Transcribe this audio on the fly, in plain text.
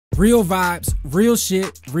real vibes, real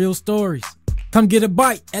shit, real stories. Come get a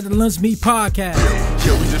bite at the Lunch Meat Podcast.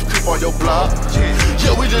 Yeah, we just creep on your block.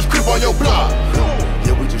 Yeah, we just creep on your block.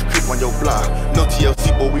 Yeah, we just creep on your block. No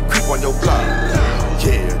TLC, but we creep on your block.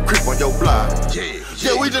 Yeah, creep on your block.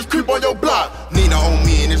 Yeah, we just creep on your block. Nina on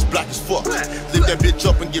me and it's black as fuck. Lift that bitch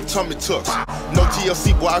up and give tummy tucks. No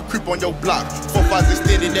TLC, boy, I creep on your block. 4-5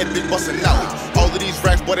 extended, that bitch bustin' out. All of these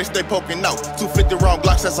racks, boy, they stay poking out. 250 round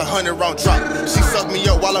Glocks, that's 100 round drop. She suck me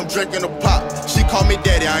up while I'm drinking a pop. She call me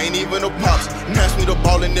daddy, I ain't even a pops. Pass me the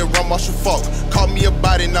ball and then run off your fault. Call me a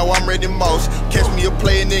body, now I'm ready mouse. Catch me a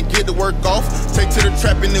play and then get the work off. Take to the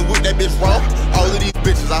trap and then whip that bitch raw. All of these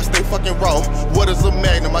bitches, I stay fucking raw. What is a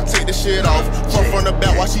magnum? I take the shit off. Fuck from the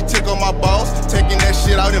back while she tick on my balls. Taking that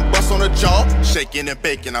shit out and bust on the jaw. Shaking and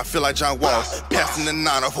baking, I feel like John Wall. Passing the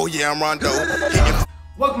 9 off, oh yeah, I'm Rondo.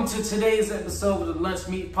 Welcome to today's episode of the Lunch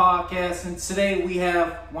Meat Podcast, and today we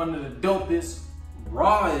have one of the dopest,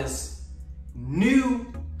 rawest, new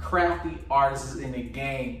crafty artists in the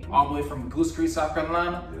game, all the way from Goose Creek, South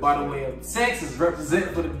Carolina, by the way of Texas,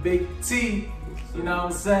 representing for the Big T. You know what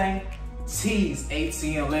I'm saying? TEAZ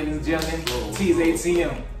ATM, ladies and gentlemen. TEAZ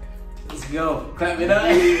ATM. Let's go. Clap it up.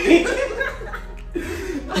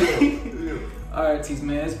 All right, TEAZ,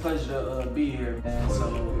 man, it's a pleasure to be here, man.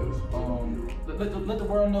 So, let the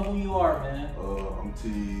world know who you are, man. I'm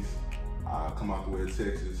TEAZ. I come out the way of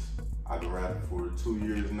Texas. I've been rapping for 2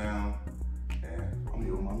 years now, and I'm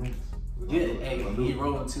here with my niggas. Yeah, hey, we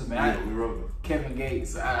rolling too, man. Yeah, we rolling. Kevin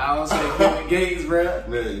Gates. I don't say Kevin Gates, bro.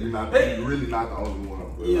 Yeah, you're really not the only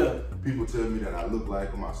one. But yeah. People tell me that I look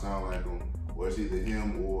like him, I sound like him, or it's either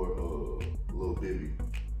him or Lil Bibby.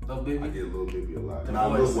 Lil Bibby? I get Lil Bibby a lot. The Not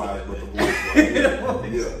voice. look-wise, but the voice.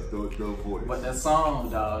 The voice. But that song,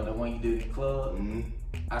 dog, the one you did in the club,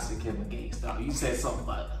 I said Kevin Gates, dog. You said something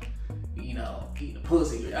like, you know, eating a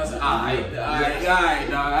pussy. I said, all right, dog.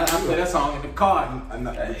 I put that song in the car.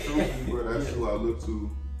 The truth, bro, that's who I look to,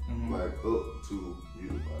 like, up to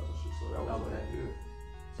music-wise and shit. So that was like, yeah.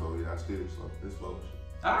 So yeah, I still, so this flow shit.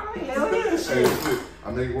 All right, hell yeah, shit.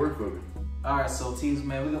 I make it work for me. All right, so TEAZ,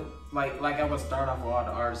 man, we go, like I would start off with all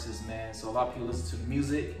the artists, man. So a lot of people listen to the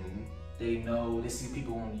music. They know, they see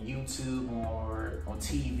people on YouTube or on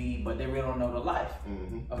TV, but they really don't know the life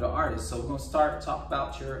of the artist. So we're gonna talk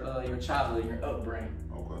about your childhood, your upbringing.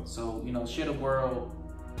 Okay. So, you know, share the world,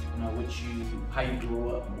 you know, how you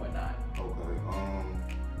grew up and whatnot. Okay.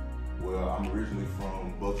 Well, I'm originally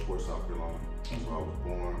from Bucksport, South Carolina. So I was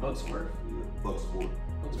born. Bucksport? Yeah, Bucksport.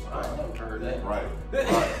 I never heard that. Right.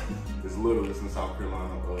 It's in South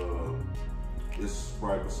Carolina. It's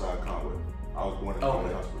right beside Conway. I was born in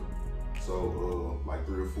Conway Hospital. So, like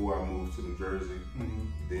 3 or 4, I moved to New Jersey.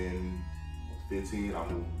 Then, 15, I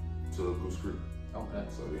moved to Goose Creek. Okay.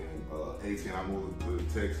 So then, 18, I moved to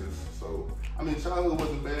Texas. So, I mean, childhood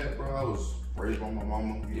wasn't bad, bro. I was raised by my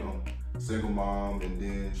mama, you know, single mom, and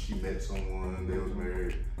then she met someone. They was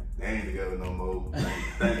married. They ain't together no more.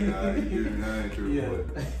 Thank God. That ain't true.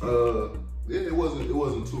 But, it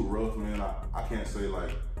wasn't too rough, man. I can't say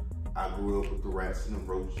like I grew up with the rats and the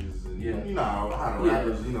roaches and you know how the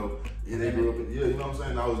rappers, you know, they grew up in, you know what I'm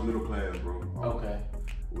saying? I was middle class, bro. Okay.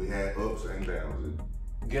 We had ups and downs.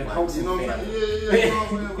 Good like, you know what I'm saying? Yeah, you know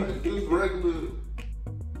what I'm saying? Like just regular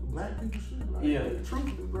black people shit. Like,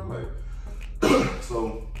 truthfully, bro. Like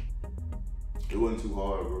so it wasn't too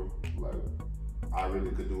hard, bro. Like I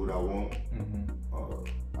really could do what I want.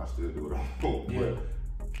 I still do what I want. But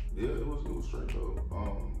yeah, it was straight though.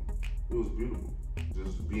 It was beautiful.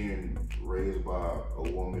 Just being raised by a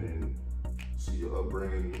woman and see your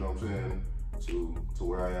upbringing, you know what I'm saying, to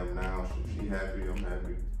where I am now. She happy, I'm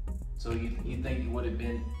happy. So you think it would have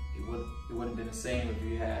been the same if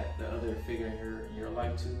you had the other figure in your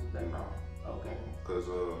life too? No. Okay. Because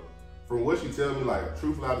from what she tell me, like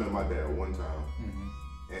truthfully, I met my dad one time,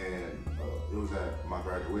 and it was at my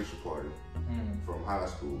graduation party from high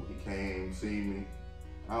school. He came, seen me.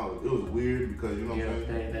 It was weird because you know what I'm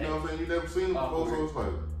saying. You know what I'm saying. You never seen him before, so it's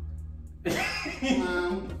like, man,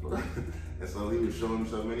 what the fuck? And so he was showing me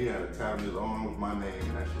something. Man, he had a tab on his arm with my name,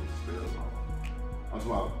 and that shit was still on. I'm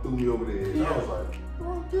talking about threw me over the edge. I was like,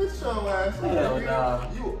 bro, get your ass.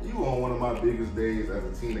 You on one of my biggest days as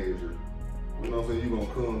a teenager. You know what I'm saying? You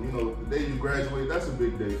gonna come. You know, the day you graduate, that's a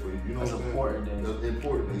big day for you. You know what I'm saying? Important day. That's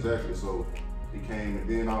important, exactly. So he came, and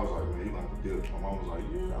then I was like, man, you gonna have to dip. My mom was like,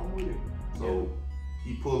 yeah, I'm with it. So.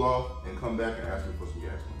 He pull off and come back and ask me for some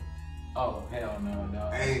gas money. Oh, hell no.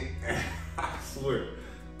 I swear.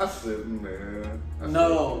 I said, man. I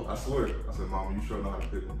swear. I said, Mama, you sure know how to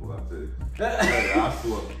pick them, boy. I tell you. I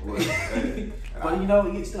swear. Boy. But you know,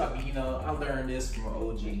 I learned this from an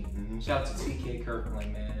OG. Shout out to TK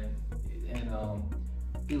Kirkland, man. And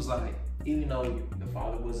he was like, even though the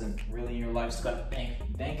father wasn't really in your life, you still got to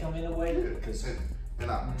thank him in a way. Yeah,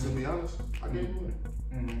 to be honest, I gave him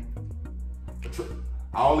money.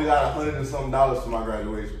 I only got $100 and something for my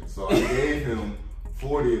graduation, so I gave him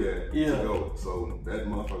 40 of that to go. So that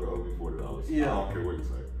motherfucker owed me $40. Yeah. I don't care what you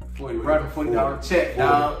say. $40 check,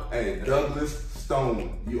 dog. Hey, Douglas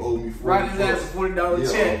Stone, you owe me $40. Right his ass a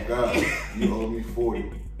 $40 check. Oh God, you owe me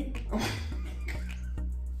 40.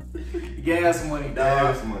 Gas money, dog.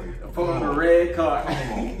 Gas money. Put on a red car.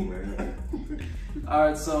 Come on, man. All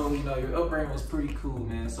right, so you know your upbringing was pretty cool,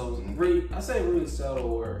 man. So really, I say really settle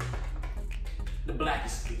or the black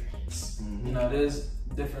experience. You know, there's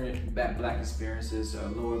different black experiences,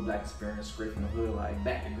 lower black experience, straight from the hood, like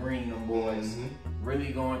back to green, them boys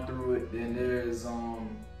really going through it. Then there's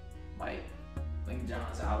like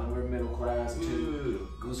John's Island, we're middle class too.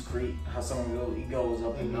 Goose Creek, how some of it goes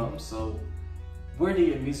up and up. So where did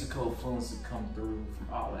your musical influences come through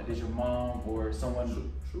from all that? Did your mom or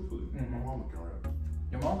someone? Truthfully, my mama can rap.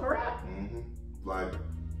 Your mom can rap? Like,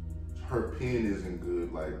 her pen isn't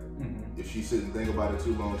good. Like, if she sit and think about it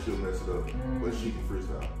too long, she'll mess it up. But she can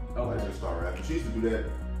freestyle. Like, just start rapping. She used to do that.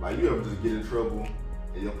 Like, you ever just get in trouble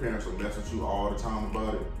and your parents will mess with you all the time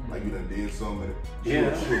about it. Like, you done did something. She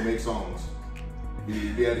would make songs.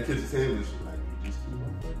 You'd be at the kitchen table and she'd be like, you just keep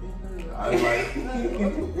on fucking that. I was like,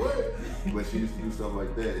 what? But she used to do stuff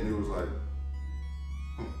like that. And it was like,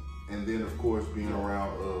 And then, of course, being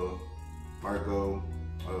around Marco,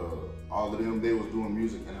 all of them, they was doing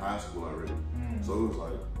music in high school already. So it was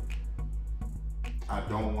like, I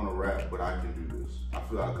don't want to rap, but I can do this. I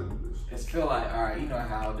feel I could do this. It's feel like, all right, you know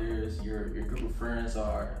how there's your group of friends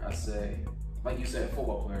are, I say, like you said,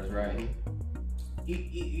 football players, right?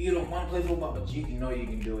 You don't want to play football, but you know you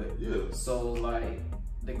can do it. Yeah. So like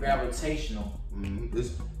the gravitational.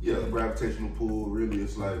 It's gravitational pull. Really,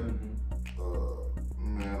 it's like,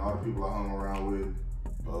 man, all the people I hung around with,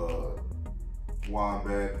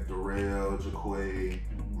 Wombat, Darrell, Jaquay,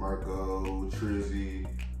 Marco, Trizzy,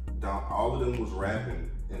 Don, all of them was rapping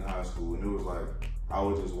in high school, and it was like I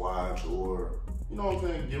would just watch or, you know what I'm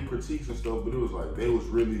saying, give critiques and stuff, but it was like they was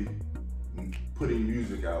really putting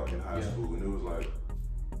music out in high school, and it was like,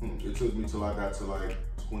 it took me till I got to like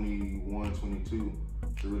 21, 22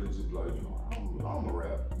 to really just be like, you know, I'm gonna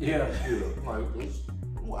rap. Yeah. Like,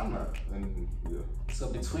 why not? And So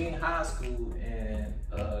between high school and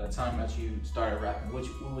the time that you started rapping, what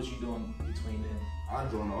was you doing between then? I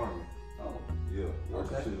joined the Army. Oh. Yeah, worst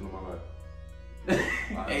decision of my life.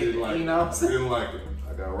 I Hey, didn't like you know what I'm it. I saying? didn't like it.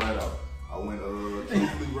 I got right out. I went,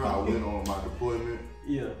 truthfully, bro, I went on my deployment.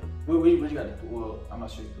 Yeah. What you got to, well, I'm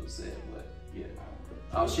not sure if you said, but yeah.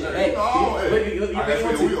 Oh shit! Hey,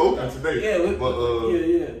 we open today. Yeah, but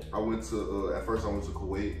I went to at first I went to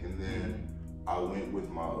Kuwait, and then I went with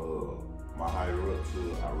my my higher up to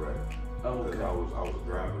Iraq because I was a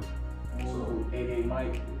driver. So 88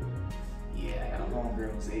 Mike. Yeah, I got a homegirl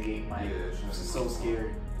who was 88 Mike. Yeah, which is so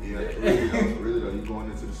scary. Yeah, really though, you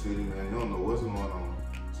going into the city, man, you don't know what's going on.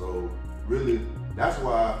 So really, that's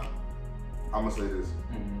why I'm gonna say this.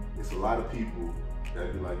 It's a lot of people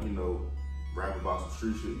that be like, you know, rap about some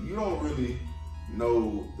street shit. You don't really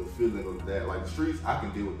know the feeling of that. Like the streets, I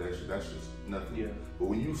can deal with that shit. That's just nothing. Yeah. But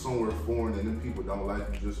when you somewhere foreign and them people don't like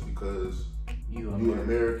you just because you an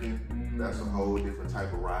American, that's a whole different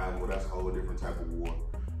type of rival. That's a whole different type of war.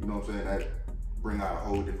 You know what I'm saying? That bring out a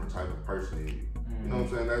whole different type of person in you. You know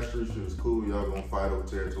what I'm saying? That street shit is cool. Y'all gonna fight over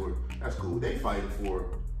territory. That's cool. They fighting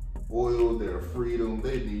for oil, their freedom.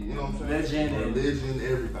 They need, you know what I'm saying? Religion,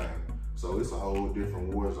 everything. So it's a whole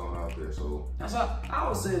different war zone out there. So that's why I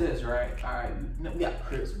always say this, right? All right, we got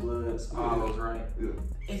Crips, Bloods, all those, right? Yeah.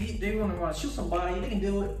 If they want to shoot somebody, they can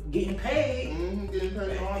do it getting paid. Getting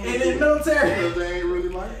paid in the military. Because they ain't really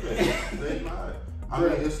like that. They not. I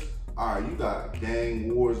mean, it's all right. You got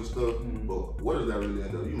gang wars and stuff, but what does that really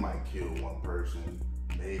end up? You might kill one person,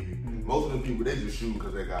 maybe. Most of them people, they just shoot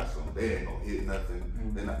because they got something. They ain't gonna hit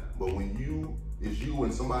nothing. They not. But when it's you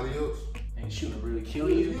and somebody else. And shooting to really kill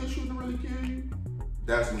you? Yeah, shooting to really kill you.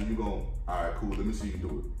 That's when you go, all right, cool, let me see you do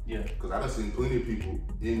it. Yeah. Because I done seen plenty of people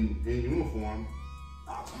in uniform.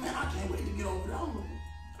 Oh, man, I can't wait to get over there. All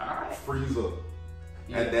right. Freeze up.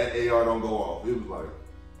 Yeah. And that AR don't go off. It was like,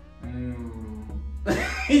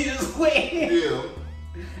 he just quit. Yeah.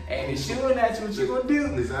 And he's shooting at you, what you gonna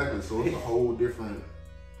do? Exactly. So it's a whole different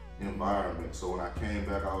environment. So when I came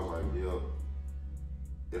back, I was like,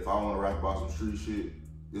 yeah, if I want to rap about some street shit,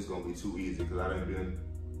 it's gonna be too easy because I done been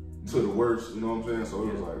to the worst, you know what I'm saying? So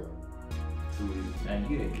it was like too easy. Man, I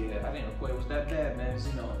didn't know it was that bad, man.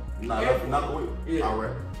 You know, not Kuwait. Yeah.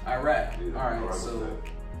 I rap. Yeah, all right, so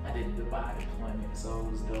I did Dubai deployment, so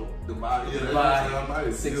it was dope. Dubai, yeah, Dubai,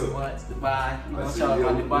 nice. 6 months, Dubai. You know, I shout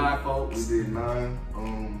out see, my Dubai folks. We did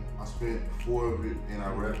 9. I spent 4 of it in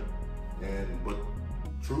Iraq, but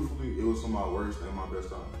truthfully, it was some of my worst and my best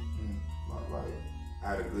time. Like, I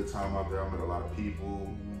had a good time out there. I met a lot of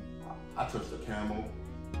people. I touched a camel.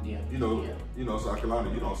 Yeah. You know, South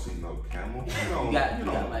Carolina, you don't see no camel. You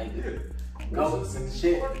got like goats and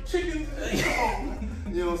shit. Chickens.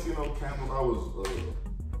 You don't see no camels. I was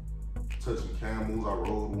touching camels. I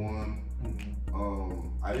rode one.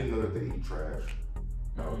 I didn't know that they eat trash.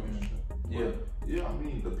 That was interesting. Yeah, I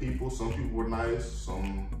mean, the people, some people were nice,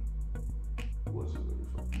 some wasn't really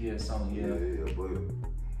fun. Yeah, some,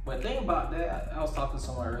 but think about that. I was talking to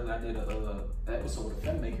someone earlier. I did a episode with a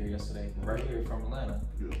filmmaker yesterday, right here from Atlanta.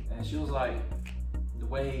 Yeah. And she was like, the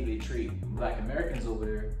way they treat Black Americans over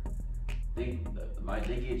there, they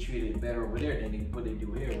get treated better over there than what they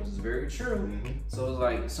do here, which is very true. So it's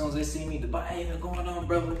like, as soon as they see me, hey, what's going on,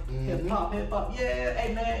 brother? Hip hop, yeah,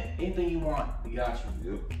 hey man, anything you want, we got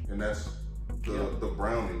you. Yep, and that's the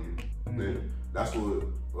brown in you. That's what,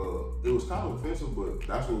 it was kind of offensive, but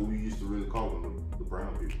that's what we used to really call them, the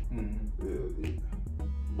brown people. Yeah.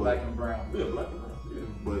 Black and brown. Yeah, black and brown, yeah.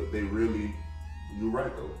 But they really, you're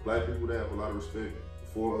right though, Black people, they have a lot of respect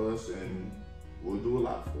for us and will do a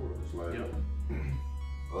lot for us. Like,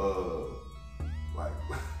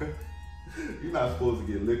 like, you're not supposed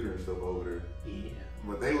to get liquor and stuff over there. Yeah.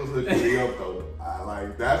 But they was hooking me up though.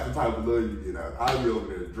 That's the type of love you get out. I be over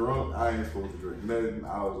there drunk. I ain't supposed to drink nothing.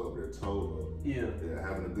 I was over there told up. Yeah,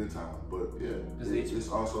 having a good time. But yeah, it's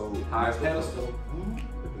also high pedestal.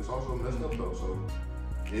 It's also messed up though. So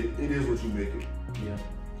it is what you make it. Yeah.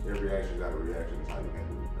 Every action got a reaction. That's how you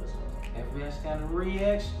handle it. That's how. Every action got a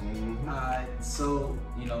reaction. Alright, so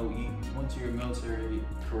you went to your military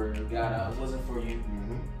career, got out. It wasn't for you.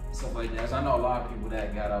 Stuff like that. So I know a lot of people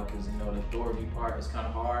that got out because the authority part is kind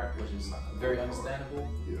of hard, which is very understandable.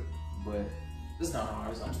 Yeah. But it's not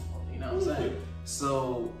hard. It's you know what I'm saying?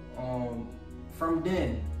 So from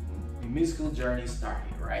then, your musical journey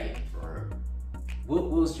started, right? Right. What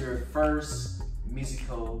was your first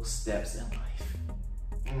musical steps in life?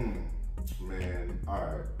 Man, all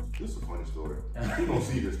right. This is a funny story. You gonna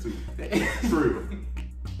see this too. True.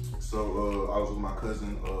 So I was with my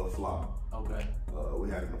cousin Flop. Okay. We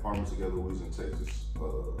had an apartment together. We was in Texas.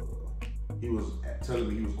 He was telling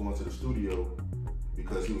me he was going to the studio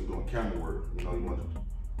because he was doing camera work. He wanted to.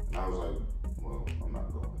 And I was like, well, I'm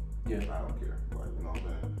not going. Yeah. I don't care. Like, you know what I'm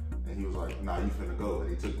saying? And he was like, nah, you finna go. And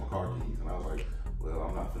he took my car keys. And I was like, well,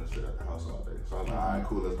 I'm not finna sit at the house all day. So I was like, all right,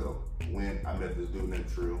 cool, let's go. I met this dude named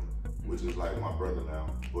Trill, which is like my brother now.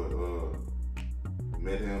 But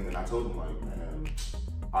met him and I told him like, man,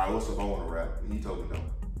 all right, what's up? I want to rap. And he told me no.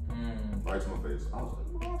 Right to my face. I was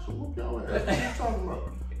like, well, I should whoop y'all ass. What are you talking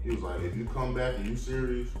about? He was like, if you come back and you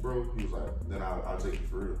serious, bro, he was like, then I'll take you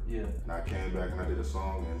for real. Yeah. And I came back and I did a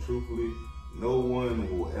song, and truthfully, no one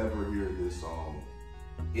will ever hear this song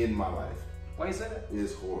in my life. Why you say that?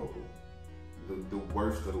 It's horrible. The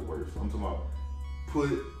worst of the worst. I'm talking about put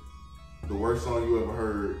the worst song you ever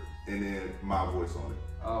heard and then my voice on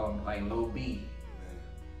it. Like Low B. Man.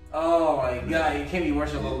 Oh my God, you can't be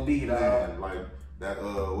worse than Low B, dog. Like that,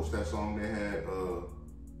 what's that song they had?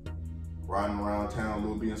 Riding Around Town,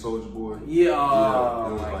 Lil B and Soulja Boy. Yeah,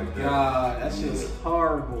 oh my like God, that shit's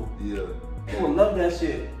horrible. Yeah. People love that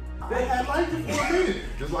shit. They had liked it for a minute,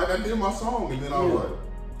 just like I did my song, and then I was like,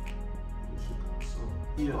 this shit kind of sucks.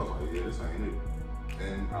 I was like, yeah, this ain't it.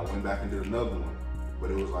 And I went back and did another one,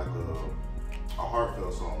 but it was like a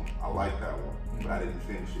heartfelt song. I liked that one, but I didn't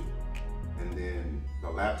finish it. And then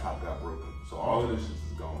the laptop got broken, so all of this shit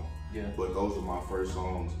is gone. Yeah. But those were my first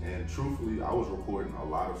songs, and truthfully, I was recording a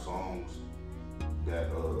lot of songs that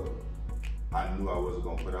I knew I wasn't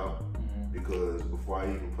gonna put out because before I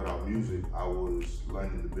even put out music, I was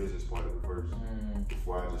learning the business part of it first.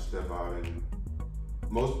 Before I just step out and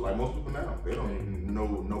most people now, they don't even know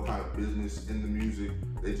no kind of business in the music.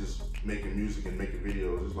 They just making music and making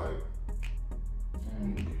videos. It's like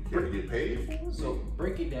you can't get paid for it. So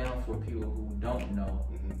break it down for people who don't know.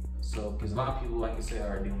 So, because a lot of people, like you said,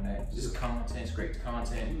 are doing that. Just content, scrape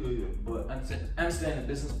content. But understand the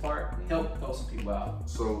business part, help some people out.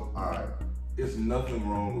 So, all right, there's nothing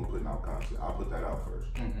wrong with putting out content. I'll put that out first.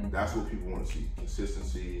 That's what people want to see.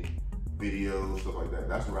 Consistency, videos, stuff like that.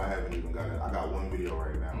 That's what I haven't even got. I got one video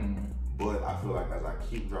right now. But I feel like as I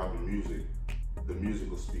keep dropping music, the music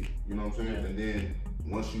will speak. You know what I'm saying? And then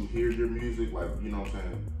once you hear your music, like, you know what I'm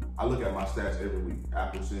saying? I look at my stats every week.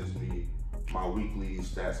 Apple sends me my weekly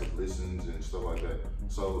stats of listens and stuff like that.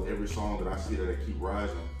 So every song that I see that I keep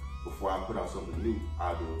rising, before I put out something new,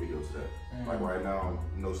 I'll do a video to that. Like right now,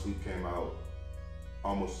 No Sleep came out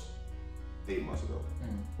almost 8 months ago.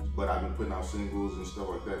 But I've been putting out singles and stuff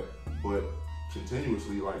like that. But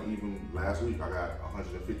continuously, like even last week, I got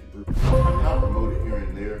 153. I mean, I promote it here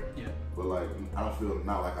and there, but like I don't feel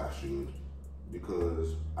not like I should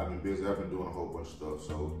because I've been busy. I've been doing a whole bunch of stuff,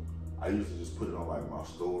 so I usually just put it on like my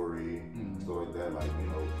story, stuff like that. Like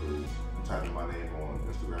because you type in my name on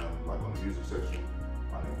Instagram, like on the music section,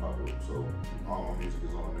 my name pop up. So all my music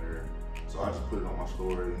is on there. So I just put it on my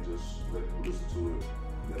story and just let people listen to it.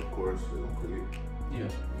 And then of course they're gonna click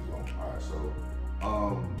it. All right, so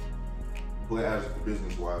but as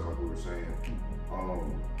business wise, like we were saying,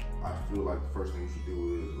 I feel like the first thing you should do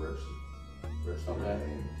is register your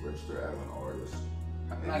name, register as an artist.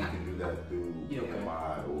 And you can do that through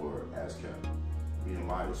BMI or ASCAP.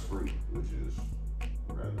 BMI is free, which is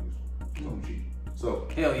what I use. So cheap. So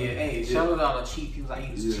hell yeah, hey, shout out to all the cheap people I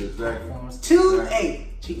use cheap platforms.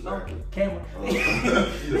 Cheap camera.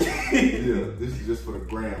 This is just for the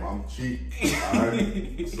gram. I'm cheap.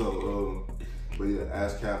 Alright. So but yeah,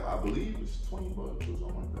 ASCAP, I believe it's $20 or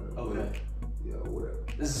something like that. Okay. Yeah,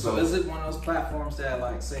 whatever. So is it one of those platforms that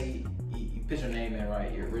like say you put your name in,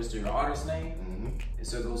 right? You register your artist name,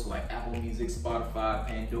 so it goes to like Apple Music, Spotify,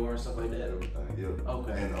 Pandora, and stuff like that. Everything. Yeah.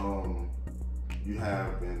 Okay. And you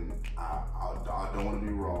have, and I don't want to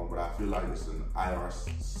be wrong, but I feel like it's an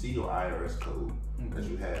IRC or IRS code that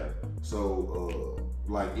you have. So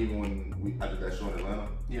like even when I did that show in Atlanta,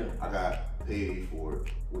 I got paid for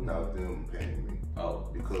it without them paying me.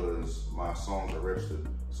 Because my songs are registered.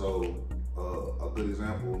 So a good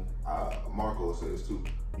example, Marco says too.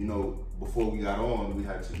 You know, before we got on, we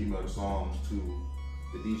had to email the songs to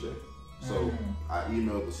the DJ. So I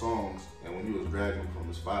emailed the songs, and when he was dragging from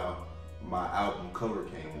his file, my album cover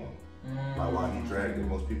came on. Like while he dragged it,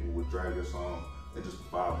 most people would drag their song and just the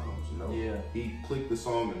file comes, you know. He clicked the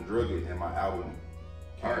song and drug it, and my album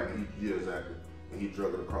came. Exactly. And he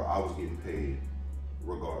drug it across. I was getting paid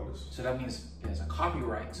regardless. So that means there's a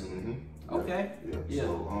copyright to it. Okay. Yeah.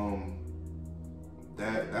 So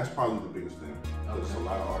that's probably the biggest thing. There's a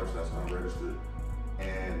lot of artists that's unregistered,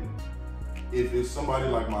 and if it's somebody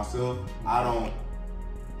like myself, I don't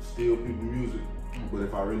steal people's music. But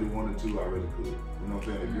if I really wanted to, I really could. You know what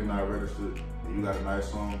I'm saying? If you're not registered and you got a nice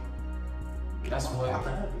song, that's what I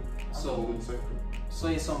can have it. So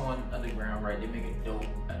say someone underground, right? They make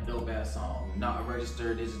a dope ass song, not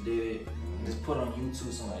registered. They just did it, just put it on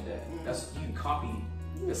YouTube, something like that. That's you can copy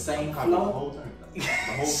the same flow. The whole thing. The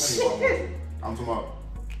whole thing. I'm talking about.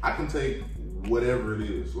 I can take whatever it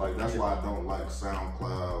is. Like that's why I don't like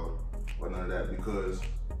SoundCloud or none of that, because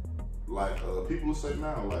like people will say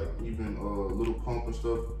now, like even Lil Pump and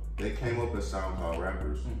stuff, they came up as SoundCloud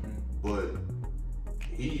rappers, but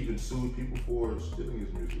he even sued people for stealing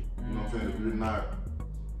his music. You know what I'm saying? If you're not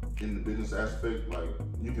in the business aspect, like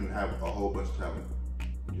you can have a whole bunch of talent,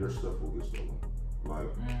 your stuff will get stolen. Like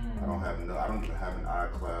I don't even have an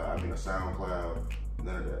iCloud. I mean a SoundCloud.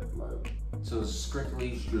 None of that. Like so it's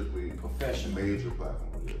strictly professional. Major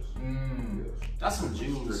platform, yes. Yes. That's some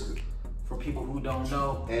jewels for people who don't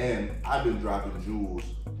know. And I've been dropping jewels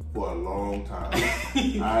for a long time. I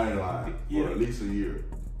ain't lying. For at least a year.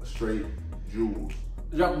 A straight jewels.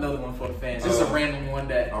 Drop another one for the fans. This is a random one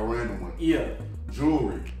that. A random one. Yeah.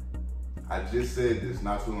 Jewelry. I just said this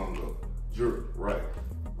not too long ago. Jewelry.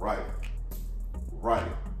 Right.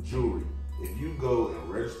 Jewelry. If you go and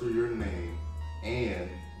register your name and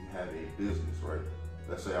you have a business, right?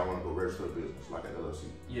 Let's say I want to go register a business, like an LLC.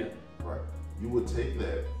 Yeah. Right. You would take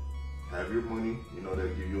that, have your money, you know, they'll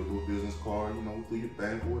give you a little business card, you know, through your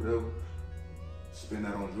bank or whatever. Spend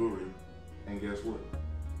that on jewelry, and guess what?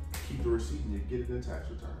 Keep the receipt and you get it in tax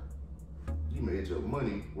return. You made your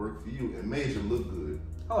money work for you and made you look good.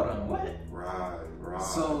 Hold on, what? Right.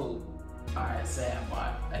 So, alright, say I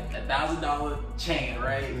buy a $1,000 chain,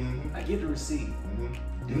 right? I get the receipt.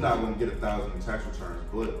 You're not going to get 1,000 in tax returns,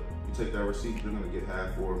 but you take that receipt, you're going to get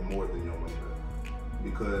half or more than your money back.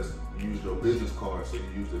 Because you used your business card, so you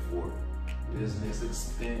used it for business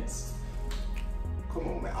expense. Come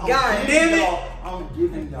on, man. God damn it! I'm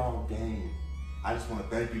giving y'all game. I just want a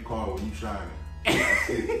thank you card when you shining.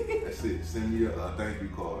 That's it. Send me a thank you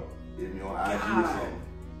card. Hit me on IG or something.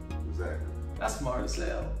 Exactly. That's smart as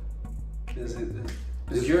hell.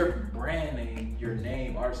 It's your brand name, your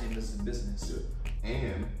name, artist name, this is business. Yeah.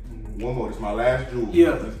 And one more, this is my last jewel.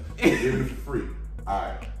 Yeah. Give it for free.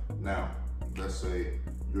 Alright, now, let's say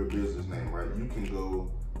your business name, right? You can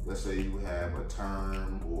go, let's say you have a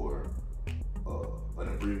term or an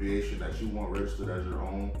abbreviation that you want registered as your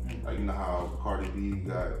own. Like you know how Cardi B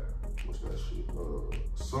got what's that shit?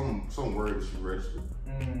 Some word that you registered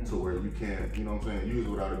to where you can't, you know what I'm saying, use it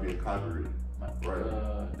without it being copyrighted.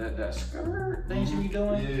 Right. That skirt things you be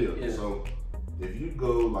doing? Yeah. So if you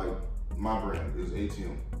go, like, my brand is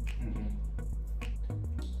ATM.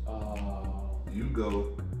 You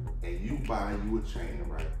go and you buy you a chain,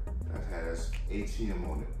 right, that has ATM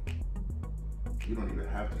on it. You don't even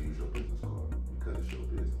have to use your business card because it's your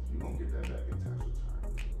business. You're going to get that back in tax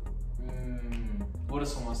return. What if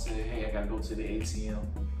someone said, hey, I got to go to the ATM?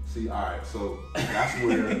 See, all right, so that's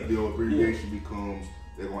where the abbreviation becomes,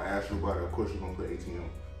 they're going to ask you about it. Of course, you're going to put ATM,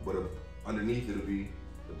 but underneath it'll be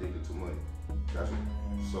addicted to money. That's it.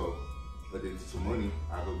 So, addicted to money,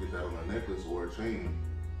 I go get that on a necklace or a chain.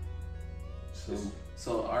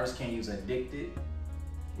 So artists can't use addicted?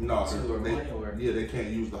 No, money, they can't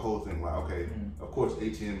use the whole thing. Like, okay, of course,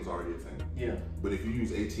 ATM is already a thing. Yeah. But if you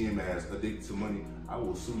use ATM as addicted to money, I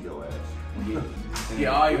will sue your ass. All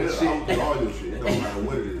your shit. I'll get all your shit. It don't matter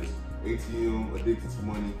what it is. ATM, addicted to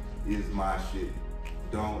money is my shit.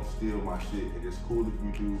 Don't steal my shit. And it's cool if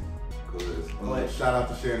you do, because shout out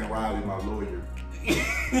to Shannon Riley, my lawyer.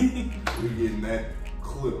 We getting that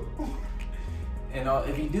clip. And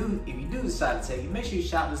if you do decide to take it, make sure you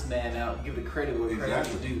shout this man out, give the credit where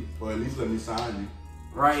credit's due. Or at least let me sign you.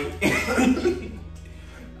 Right.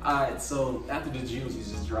 Alright, so after the jewels you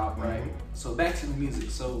just dropped, right? So back to the music.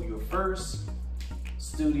 So your first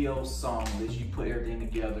studio song that you put everything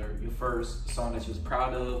together, your first song that you was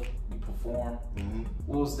proud of, you performed.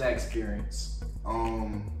 What was that experience?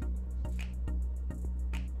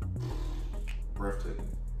 Breathtaking.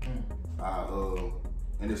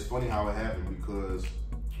 And it's funny how it happened because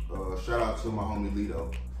shout out to my homie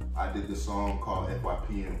Lito. I did this song called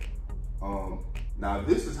FYPM. Now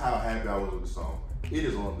this is how happy I was with the song. It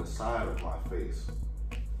is on the side of my face.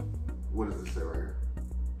 What does it say right here?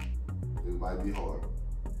 It might be hard.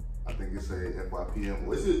 I think it say FYPM.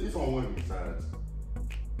 Well, it's on one of these sides.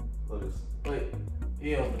 What is? Wait,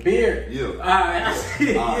 yeah, beard. Yeah. Alright,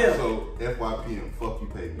 yeah. So FYPM, fuck you,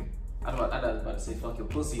 pay me. I thought I was about to say fuck your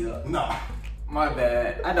pussy up. Nah. My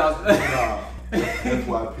bad. I know. Nah.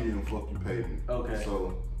 FYPM, fuck you, pay me. Okay.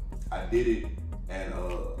 So I did it, and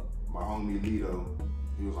my homie Lito,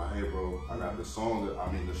 he was like, hey bro, I got the song the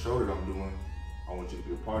show that I'm doing. I want you to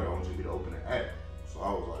be a part of it. I want you to be the opening act. So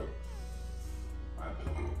I was like,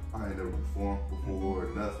 I ain't never performed before or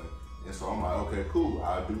nothing. And so I'm like, okay, cool,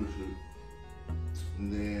 I'll do the shit.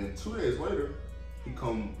 And then 2 days later, he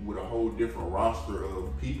come with a whole different roster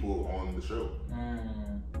of people on the show.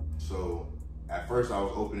 So at first I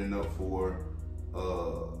was opening up for,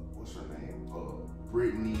 what's her name?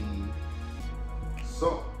 Brittany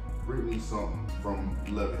something from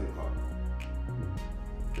Love and Hip Hop.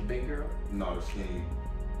 The big girl? No, the skinny.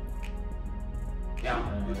 Yeah.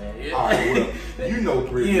 Alright, well, you know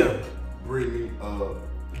Brittany. Yeah. Brittany,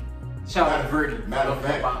 shout out to Brittany. Matter of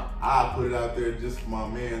fact, I put it out there just for my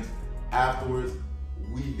mans. Afterwards,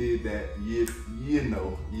 we did that, yeah.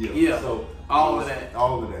 So all of that.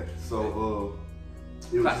 So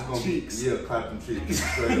it was clap just gonna be clap them cheeks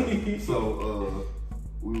straight up. So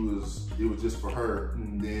it was just for her.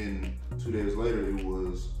 And then 2 days later, it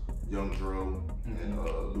was Young Dro and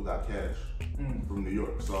Lou Got Cash from New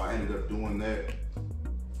York. So I ended up doing that,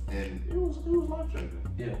 and it was life changing.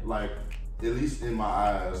 Yeah. Like, at least in my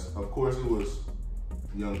eyes. Of course, it was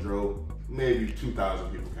Young Dro. Maybe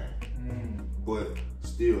 2,000 people came, but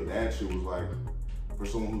still, that shit was like, for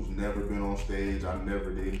someone who's never been on stage, I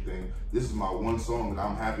never did anything. This is my one song that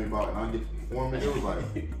I'm happy about, and I get to perform it. It was like,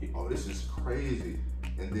 oh, this is crazy.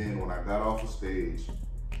 And then when I got off the stage,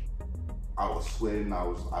 I was sweating. I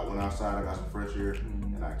went outside. I got some fresh air,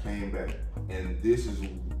 and I came back. And this is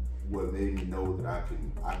what made me know that I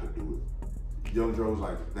could do it. Young Dro was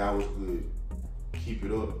like, that was good. Keep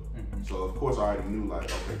it up. So of course I already knew, like,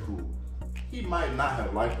 okay, cool. He might not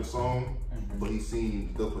have liked the song, but he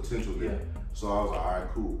seen the potential there. So I was like, all right,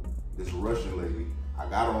 cool. This Russian lady, I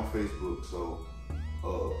got her on Facebook, so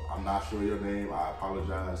I'm not sure your name, I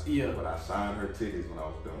apologize. But I signed her tickets when I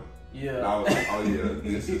was done. And I was like, oh yeah,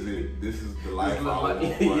 this is it. This is the life I want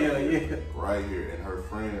right here. And her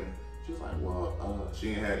friend, she was like, well, she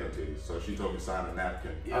ain't had no tickets, so she told me to sign a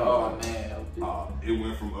napkin. Oh man. It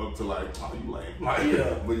went from up to like, oh, you lame. But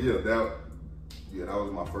that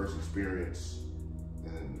was my first experience,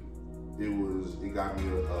 and it got me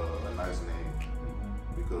a nice name,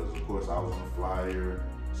 because of course I was on the flyer.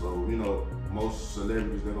 So, you know, most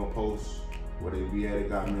celebrities, they're gonna post where they be at. It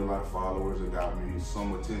got me a lot of followers, it got me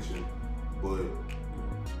some attention, but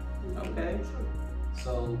okay.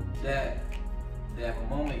 So that that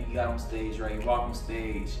moment you got on stage, right? You walk on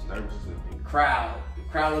stage. Nervous. The crowd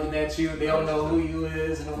looking at you. They don't know who you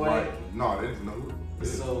is in a way. Right. No, they didn't know who.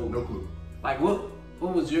 So no clue. Like what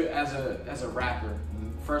was your as a rapper,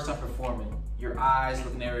 first time performing? Your eyes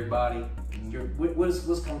looking at everybody. What's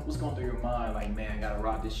going through your mind? Like, man, I gotta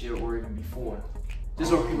rock this shit, or even before.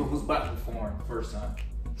 Just for people who's about to perform first time.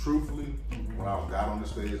 Truthfully, when I got on the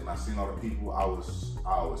stage and I seen all the people, I was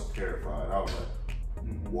terrified. I was like,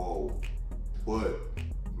 whoa. But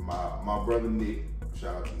my brother Nick,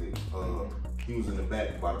 shout out to Nick, he was in the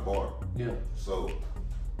back by the bar. Yeah. So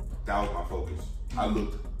that was my focus. I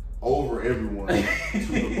looked over everyone to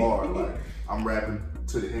the bar, like I'm rapping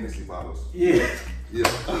to the Hennessy bottles. Yeah. Yeah.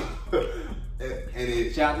 and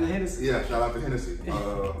it, shout out to Hennessy. Yeah, shout out to Hennessy.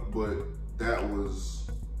 But that was,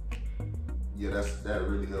 that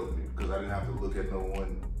really helped me because I didn't have to look at no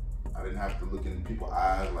one. I didn't have to look in people's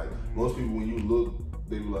eyes. Like most people, when you look,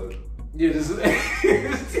 they be like, yeah, this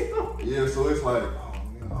yeah. So it's like,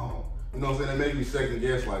 oh, you know what I'm saying? It made me second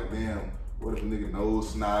guess. Like, damn, what if a nigga nose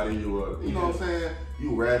snotty or you know what I'm saying?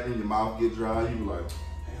 You rapping, your mouth get dry. You be like,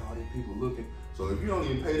 damn, all these people looking. So if you don't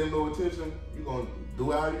even pay them no attention, you gonna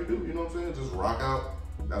do it how you do. You know what I'm saying? Just rock out.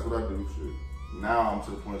 That's what I do. Shit. Now I'm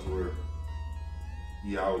to the point where,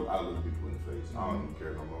 I look people in the face. I don't even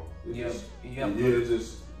care no more. It's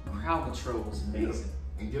just crowd control is amazing.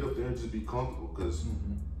 And get up there and just be comfortable because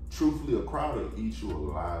truthfully, a crowd will eat you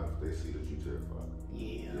alive if they see that you're terrified.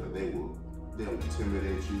 They'll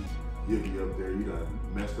intimidate you. You'll be up there, you done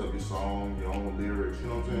messed up your song, your own lyrics, you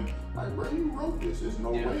know what I'm saying? Like, bro, you wrote this. There's no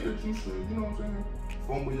way that you should, you know what I'm saying?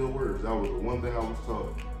 Fumble your words. That was the one thing I was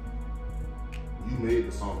taught. You made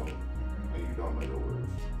the song and you don't know your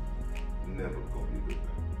words. Never gonna be a good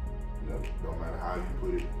thing. Never. Don't matter how you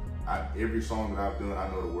put it. Every song that I've done, I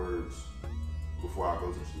know the words before I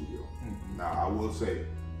go to the studio. Now, I will say,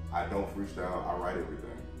 I don't freestyle, I write everything.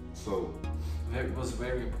 So it was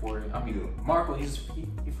very important. I mean, Marco, he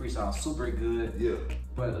freestyles super good. Yeah.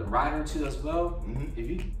 But a writer too as well. If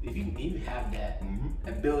you have that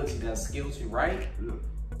ability, that skill to write,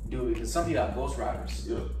 do it. Because some people have ghostwriters,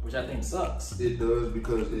 which I think sucks. It does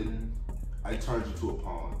because it turns you to a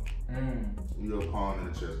pawn. You're a pawn in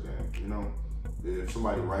a chess game. You know, if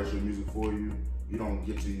somebody writes your music for you, you don't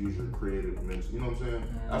get to use your creative mental. You know what I'm saying?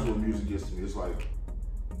 That's what music gets to me. It's like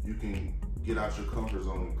you can get out your comfort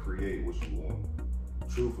zone and create what you want.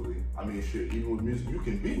 Truthfully, I mean, shit. Even with music, you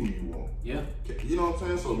can be who you want. Yeah. You know what I'm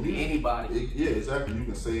saying? So music, anybody. Exactly. You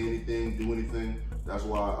can say anything, do anything. That's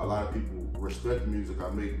why a lot of people respect the music I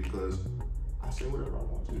make because I say whatever I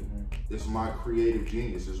want to. It's my creative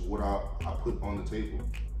genius. It's what I put on the table.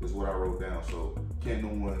 It's what I wrote down. So can't no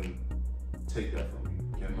one take that from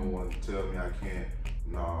me. Can't no one tell me I can't.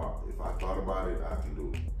 Nah, if I thought about it, I can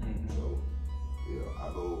do it. So yeah,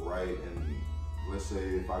 I go write and let's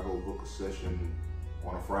say if I go book a session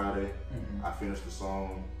on a Friday, I finish the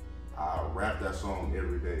song, I rap that song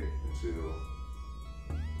every day until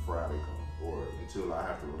Friday comes or until I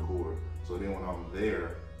have to record. So then when I'm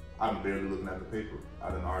there, I'm barely looking at the paper. I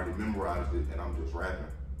done already memorized it and I'm just rapping.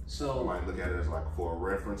 So I might look at it as like for a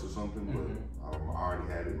reference or something, but I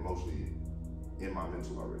already had it mostly in my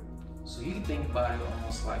mental already. So you can think about it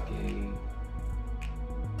almost like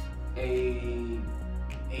a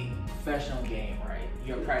professional game, right?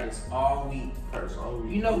 You practice all week.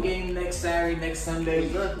 You know, game next Saturday, next Sunday.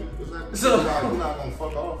 Exactly. So you're not gonna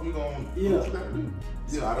fuck off. You're gonna do what you gotta do.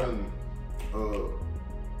 Yeah, I done.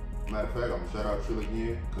 Matter of fact, I'm gonna shout out Trill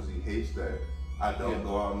again because he hates that I don't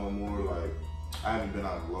go out no more. Like I haven't been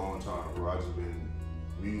out in a long time, bro. I just been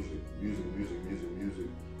music,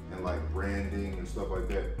 and like branding and stuff like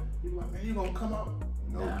that. You're like, man, you gonna come out?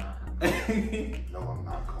 No, no, I'm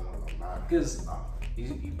not coming. I'm not. Because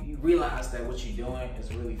you realize that what you're doing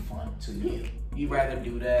is really fun to you. You'd rather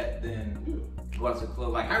do that than go out to the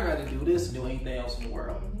club. Like I'd rather do this than do anything else in the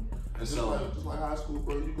world. And so just like high school,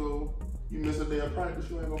 bro, you miss a day of practice,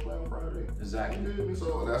 you ain't gonna play on Friday. Exactly. You feel me?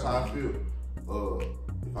 So that's how I feel.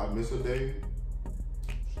 If I miss a day,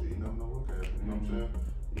 shit, you never know what can happen. You know what I'm saying?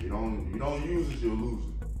 If you don't use it, you'll lose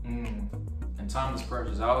it. And time is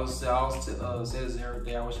precious. I always say this every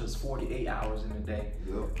day. I wish it was 48 hours in a day,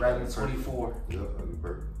 rather than 24. That'd be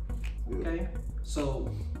perfect. Okay, so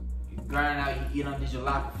you grind out. You did your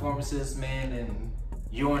live performances, man, and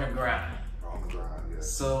you're on the grind. On the grind, yeah.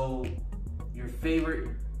 So your favorite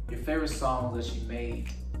song that you made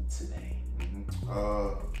today?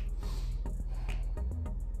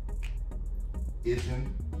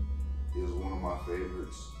 Itching is one of my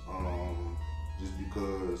favorites. Just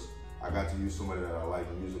because I got to use somebody that I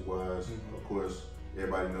like music-wise. Of course,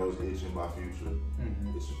 everybody knows Itching by Future.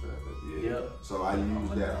 Itching for that, yeah. Yep. So I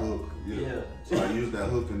used that hook. Yeah. So I used that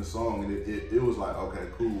hook in the song, and it was like, okay,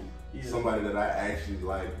 cool. Yeah. Somebody that I actually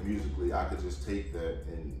like musically, I could just take that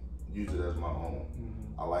and use it as my own.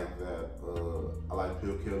 I like that. I like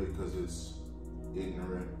Pill Kelly because it's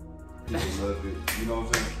ignorant. People love it. You know what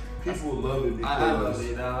I'm saying? People love it because I love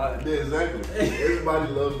it. Yeah, exactly.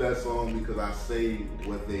 Everybody loves that song because I say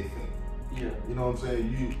what they think. Yeah. You know what I'm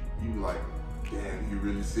saying? You like, damn, he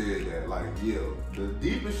really said that. Like, yeah, the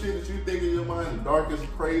deepest shit that you think in your mind, the darkest,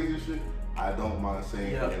 craziest shit, I don't mind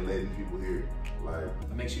saying it and letting people hear it. Like,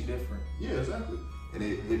 it makes you different. Yeah, exactly. And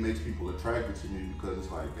it makes people attracted to me because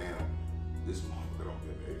it's like, damn, this motherfucker don't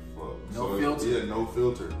give a fuck. No filter. Yeah, no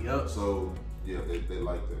filter. Yep. So yeah, they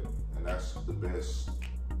like that, and that's the best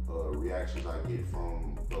reactions I get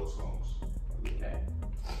from those songs. Okay.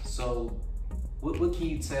 So, what can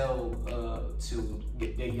you tell to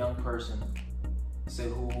a young person, say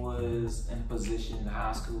who was in a position in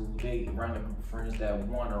high school, they around a group of friends that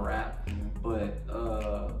want to rap, but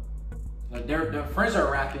their friends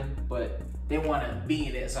are rapping, but they want to be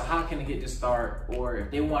in it. So how can they get to start? Or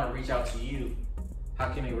if they want to reach out to you, how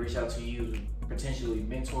can they reach out to you to potentially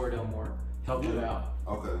mentor them or help them out?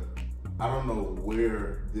 Okay. I don't know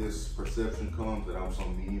where this perception comes that I'm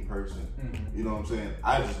some mean person. You know what I'm saying?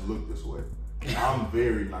 I just look this way. I'm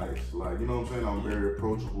very nice. Like, you know what I'm saying? I'm very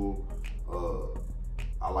approachable.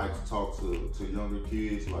 I like to talk to younger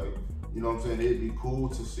kids. Like, you know what I'm saying? It'd be cool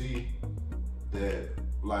to see that,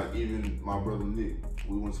 like, even my brother Nick,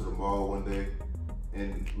 we went to the mall one day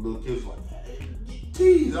and little kids was like, hey,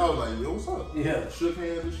 Teaz. I was like, yo, what's up? Yeah. Shook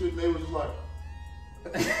hands and shit, and they was just like,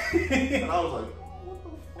 and I was like,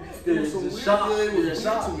 it was some weird, it was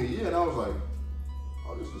weird to me. Yeah, and I was like,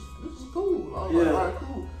 oh, this is cool. I was like, all right,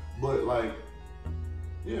 cool. But like,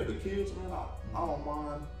 yeah, the kids, man, I don't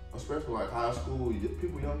mind, especially like high school,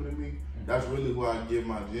 people younger than me. That's really who I give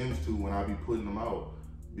my gems to when I be putting them out.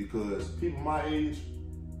 Because people my age,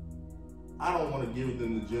 I don't want to give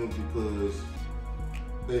them the gems because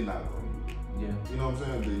they're not going to use it. Yeah. You know what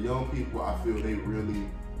I'm saying? The young people, I feel they really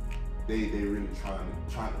trying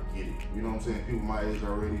to get it. You know what I'm saying? People my age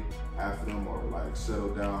already, after them are like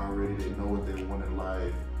settled down already. They know what they want in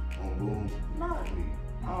life. Boom. Not me.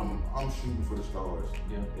 I'm shooting for the stars.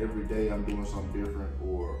 Yeah. Every day I'm doing something different,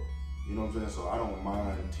 or you know what I'm saying. So I don't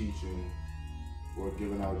mind teaching or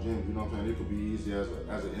giving out gems. You know what I'm saying? It could be easy as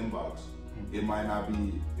an inbox. It might not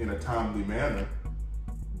be in a timely manner,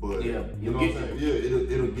 but you know what I'm saying?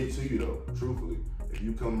 Yeah, it'll get to you though. Truthfully, if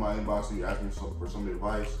you come to my inbox and you ask me for some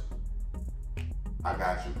advice, I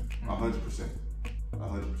got you, 100%.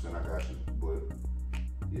 100% I got you. But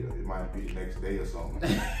yeah, it might be the next day or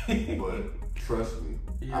something. But trust me,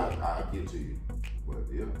 I'll get to you. But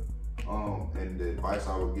yeah. And the advice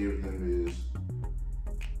I would give them is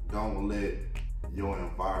don't let your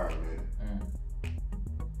environment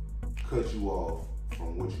cut you off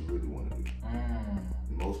from what you really want to do.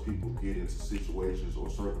 Most people get into situations or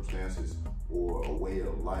circumstances or a way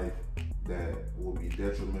of life that will be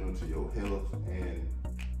detrimental to your health and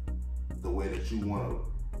the way that you want to,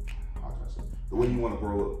 how can I say, the way you want to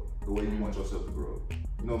grow up, the way you want yourself to grow up.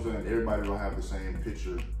 You know what I'm saying? Everybody don't have the same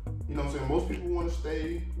picture. You know what I'm saying? Most people want to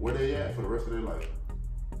stay where they at for the rest of their life.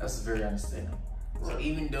 That's very understandable. Right. So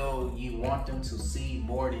even though you want them to see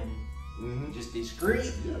more than just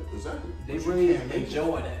discreet, yeah, exactly. They really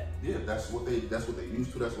enjoy that. Yeah, that's what they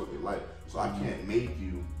used to. That's what they like. So I can't make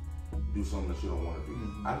you do something that you don't want to do.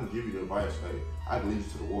 I can give you the advice. Hey, I can lead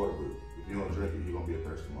you to the water, but if you don't drink it, you're gonna be a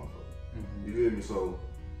thirsty motherfucker. You feel me? So,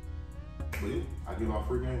 but yeah, I give out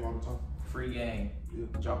free game all the time. Free game. Yeah.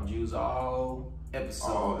 Dropping Jews all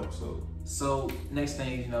episode. All episode. So next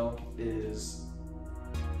thing you know is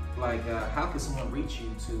like, how can someone reach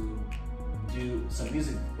you to do some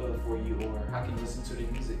music for you, or how can you listen to the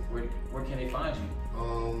music? Where can they find you?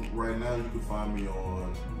 Right now you can find me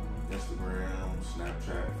on Instagram,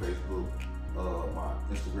 Snapchat, Facebook. My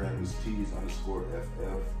Instagram is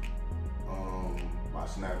Teaz_FF. My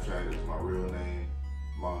Snapchat is my real name,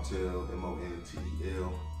 Montel,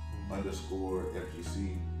 MONTEL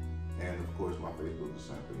 _FGC. And of course my Facebook is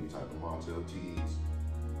the same thing. You type in Montel Teaz,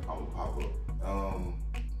 I'm gonna pop up.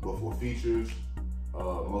 But for features,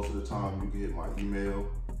 most of the time you can hit my email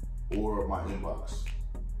or my inbox.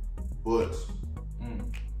 But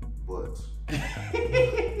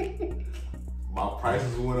my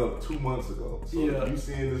prices went up 2 months ago. So if you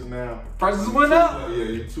seeing this now, prices went up? Yeah,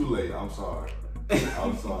 you're too late. I'm sorry.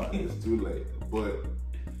 I'm sorry. It's too late. But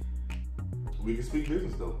we can speak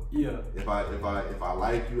business though. Yeah. If I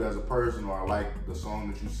like you as a person, or I like the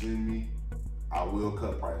song that you send me, I will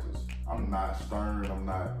cut prices. I'm not stern. I'm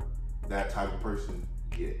not that type of person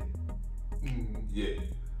yet. Yeah.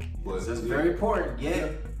 But that's very important. Yeah.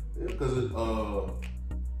 Because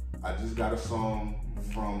I just got a song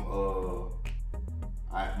from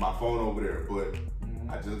my phone over there, but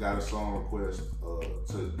I just got a song request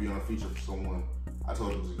to be on a feature for someone. I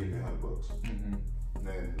told him to give me $100, and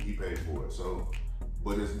then he paid for it. So,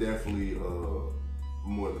 but it's definitely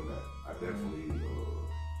more than that. I definitely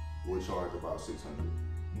would charge about $600,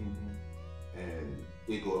 and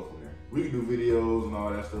it go up from there. We can do videos and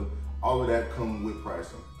all that stuff. All of that come with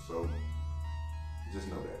pricing. So just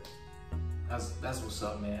know that. That's what's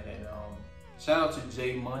up, man. And shout out to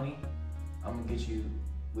J Money. I'm gonna get you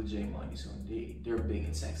with J Money soon. They're big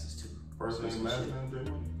in Texas too. First name, last name,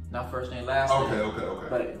 J Money? Not first name, last name. Okay.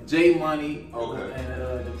 But J Money okay.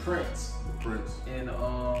 and the Prince. The Prince. And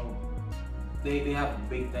they have a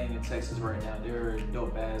big thing in Texas right now. They're a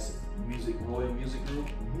dope ass royal music group.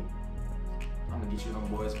 I'm gonna get you them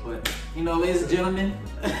boys. But you know, ladies and gentlemen,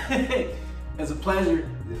 it's a pleasure.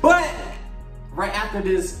 But right after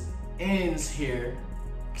this ends here,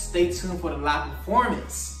 stay tuned for the live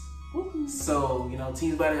performance. So, you know,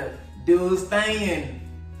 TEAZ better do his thing,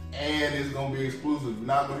 and it's gonna be exclusive. You're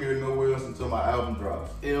not gonna hear it nowhere else until my album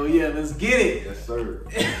drops. Hell yeah, let's get it. Yes, sir.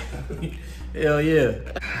 Hell yeah.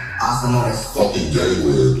 I know that's fucking gay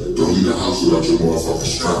with. Don't leave the house without your motherfucking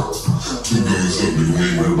straps. 2 guns up, nigga, we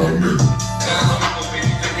ain't worried about nigga.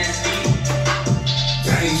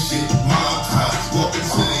 Gang shit, mom ties, walking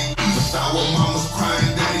to the east side where mama's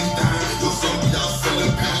crying, daddy's dying. Yo, some of y'all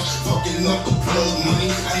selling pounds, fucking up the plug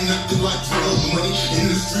money. Ain't nothing like drug money.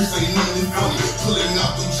 In the streets ain't nothing funny. Pulling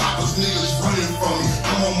out them choppers, niggas running from me.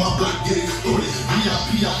 I'm on my block getting extorted.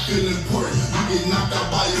 VIP, I feel important. You get knocked out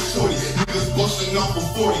by your shorty. Niggas busting off for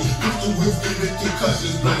 40. Pistol whips giving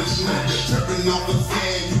concussions, bloody snap. Tripping off the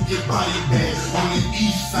fan, you get body bag. On the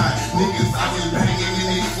east side, niggas out here banging and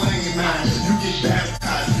they slanging mine. You get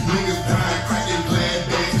baptized, niggas dying, cracking glad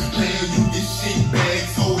bags. Playing, you get shit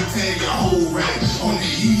bags, whole tag and whole rag. On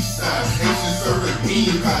the east side, Asian serving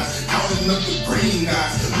bean pies. Counting up the green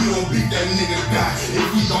guys. We don't beat that nigga die. If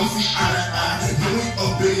we don't see eye to eye, then we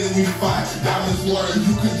up big and we fight. Diamonds water,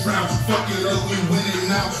 you can drown. Fuck it up, we winning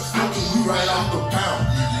now. Smoking, we right off the pound.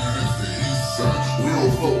 Nigga, it's the east side. We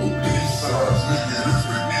don't fuck with peace signs. Nigga, it's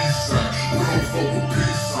the east side. We don't fuck with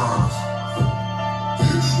peace signs.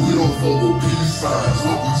 We don't fuck with peace signs.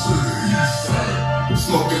 Welcome to the east side.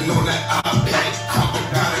 Smoking on that iPad, copper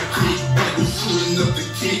got a kickback. We shooting up the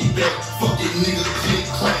kickback. Fucking niggas click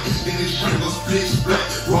clack. Then this brain goes split black.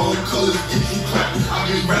 Wrong colors get you clapped. I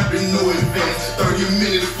been rapping no advance. 30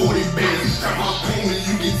 minutes, 40 bands. Got my payment,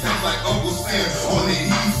 you get taxed like Uncle Sam. On the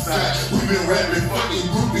east side, we been rapping fucking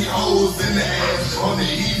groupie hoes in the ass. On the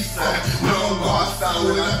east side, we don't go outside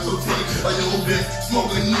without your take. Like your bitch,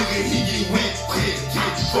 smoking nigga, he get wet.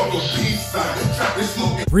 Fuck a peace sign. Trapping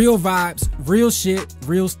smoking. Real vibes, real shit,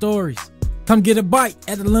 real stories. Come get a bite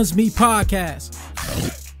at the Lunch Meat Podcast.